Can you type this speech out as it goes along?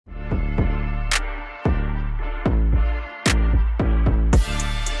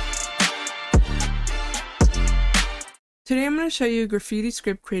Today I'm going to show you a graffiti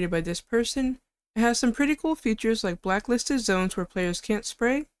script created by this person. It has some pretty cool features like blacklisted zones where players can't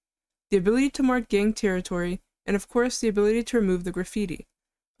spray, the ability to mark gang territory, and of course the ability to remove the graffiti.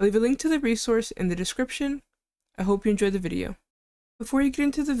 I'll leave a link to the resource in the description. I hope you enjoy the video. Before you get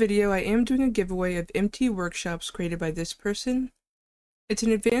into the video, I am doing a giveaway of MT workshops created by this person. It's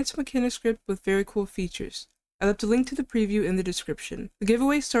an advanced mechanic script with very cool features. I left a link to the preview in the description. The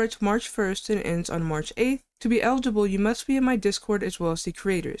giveaway starts March 1st and ends on March 8th. To be eligible, you must be in my Discord as well as the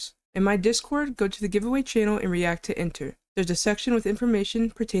creators. In my Discord, go to the giveaway channel and react to enter. There's a section with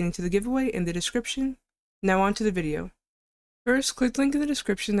information pertaining to the giveaway in the description. Now on to the video. First, click the link in the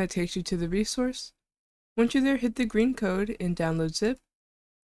description that takes you to the resource. Once you're there, hit the green code and download zip.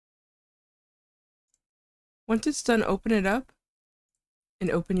 Once it's done, open it up and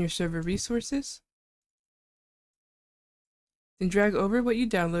open your server resources. Then drag over what you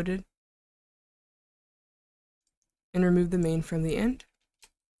downloaded and remove the main from the end.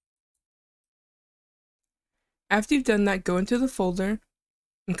 After you've done that, go into the folder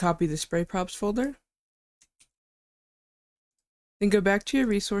and copy the spray props folder. Then go back to your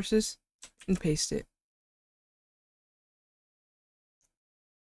resources and paste it.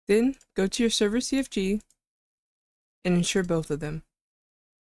 Then go to your server CFG and ensure both of them.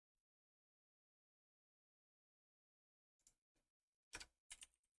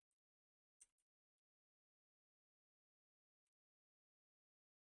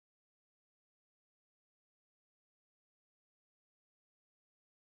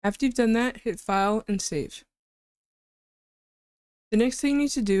 After you've done that, hit File and Save. The next thing you need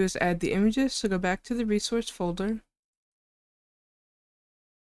to do is add the images, so go back to the resource folder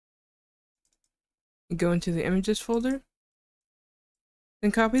and go into the images folder.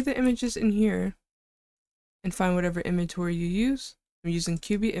 Then copy the images in here and find whatever inventory you use. I'm using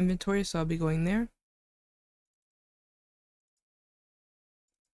QB inventory, so I'll be going there.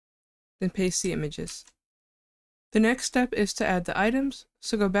 Then paste the images. The next step is to add the items,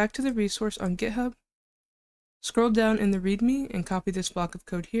 so go back to the resource on GitHub, scroll down in the README and copy this block of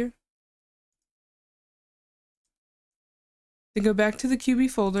code here. Then go back to the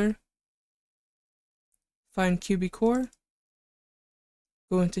QB folder, find QBCore,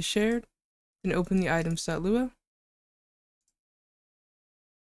 go into shared, and open the items.lua.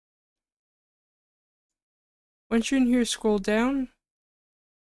 Once you're in here, scroll down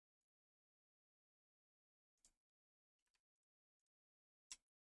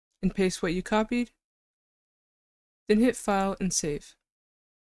and paste what you copied, then hit File and Save.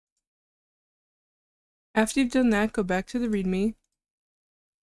 After you've done that, go back to the README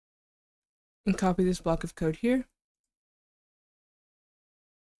and copy this block of code here.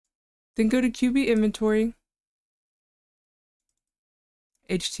 Then go to QB inventory,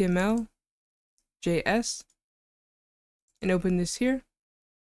 HTML, JS, and open this here.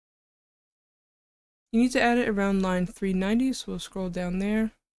 You need to add it around line 390, so we'll scroll down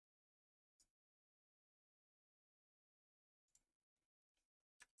there.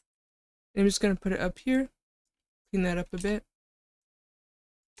 I'm just going to put it up here, clean that up a bit,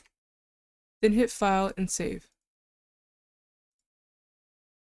 then hit File and Save.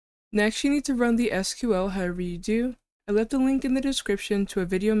 Next, you need to run the SQL however you do. I left a link in the description to a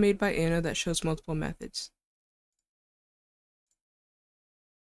video made by Anna that shows multiple methods.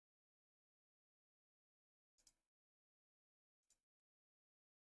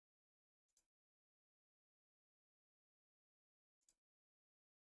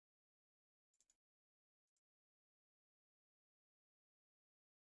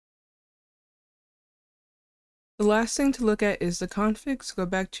 The last thing to look at is the config, so go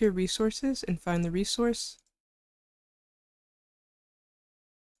back to your resources and find the resource.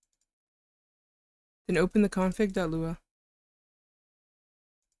 Then open the config.lua.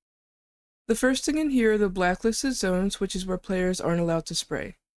 The first thing in here are the blacklisted zones, which is where players aren't allowed to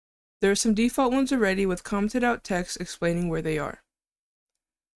spray. There are some default ones already with commented out text explaining where they are.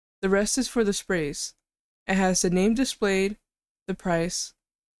 The rest is for the sprays. It has the name displayed, the price,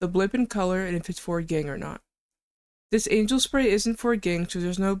 the blip and color, and if it's for a gang or not. This angel spray isn't for a gang, so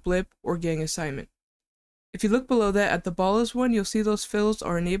there's no blip or gang assignment. If you look below that at the ballas one, you'll see those fills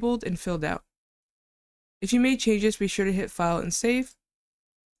are enabled and filled out. If you made changes, be sure to hit File and Save.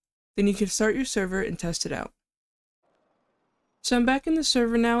 Then you can start your server and test it out. So I'm back in the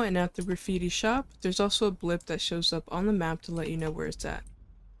server now and at the graffiti shop. There's also a blip that shows up on the map to let you know where it's at.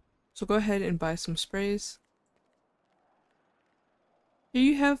 So go ahead and buy some sprays. Here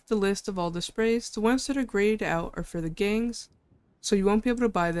you have the list of all the sprays. The ones that are graded out are for the gangs, so you won't be able to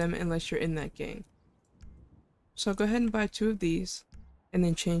buy them unless you're in that gang. So I'll go ahead and buy 2 of these, and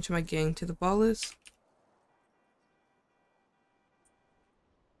then change my gang to the ballas.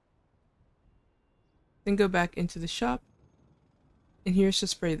 then go back into the shop, and here's the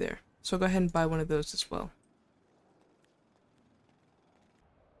spray there. So I'll go ahead and buy one of those as well.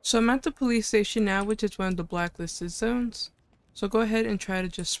 So I'm at the police station now, which is one of the blacklisted zones. So I'll go ahead and try to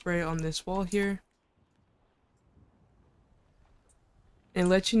just spray on this wall here. And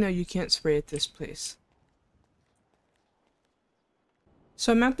let you know you can't spray at this place.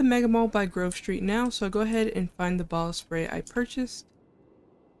 So I'm at the Mega Mall by Grove Street now, so I'll go ahead and find the bottle spray I purchased.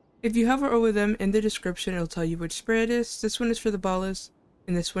 If you hover over them in the description, it'll tell you which spray it is. This one is for the ballas,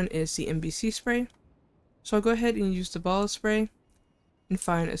 and this one is the MBC spray. So I'll go ahead and use the balla spray and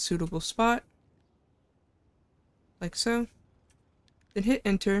find a suitable spot, like so. Then hit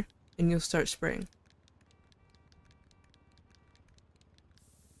enter, and you'll start spraying.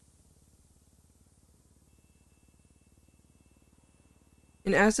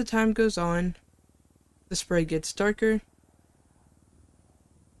 And as the time goes on, the spray gets darker.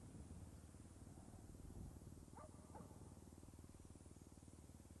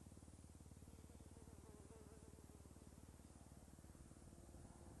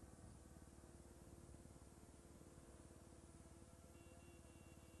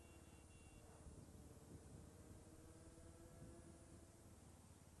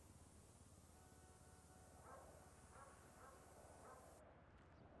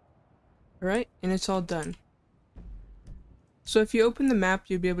 Alright, and it's all done. So if you open the map,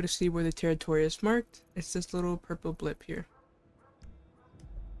 you'll be able to see where the territory is marked. It's this little purple blip here.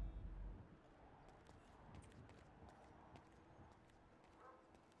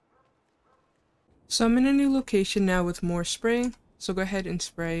 So I'm in a new location now with more spray, so go ahead and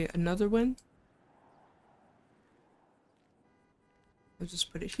spray another one. I'll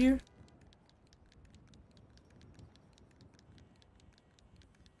just put it here.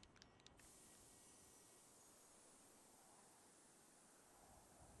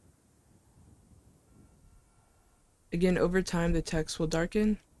 Again, over time the text will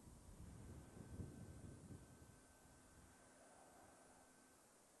darken.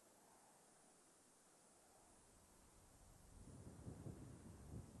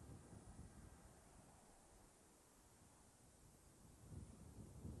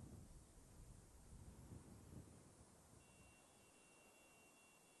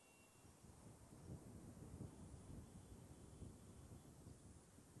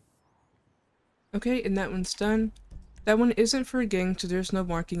 Okay, and that one's done. That one isn't for a gang, so there's no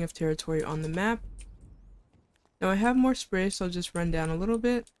marking of territory on the map. Now I have more spray, so I'll just run down a little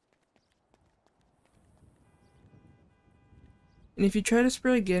bit. And if you try to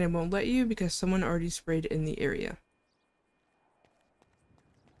spray again, it won't let you because someone already sprayed in the area.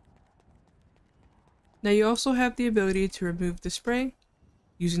 Now you also have the ability to remove the spray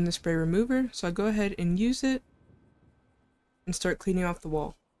using the spray remover, so I'll go ahead and use it and start cleaning off the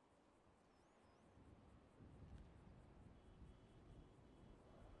wall.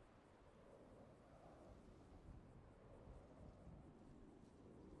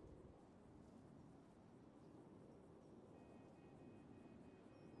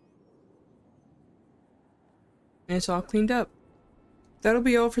 And it's all cleaned up. That'll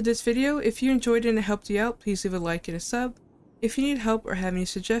be all for this video. If you enjoyed it and it helped you out, please leave a like and a sub. If you need help or have any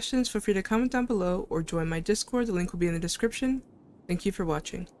suggestions, feel free to comment down below or join my Discord. The link will be in the description. Thank you for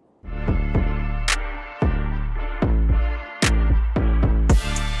watching.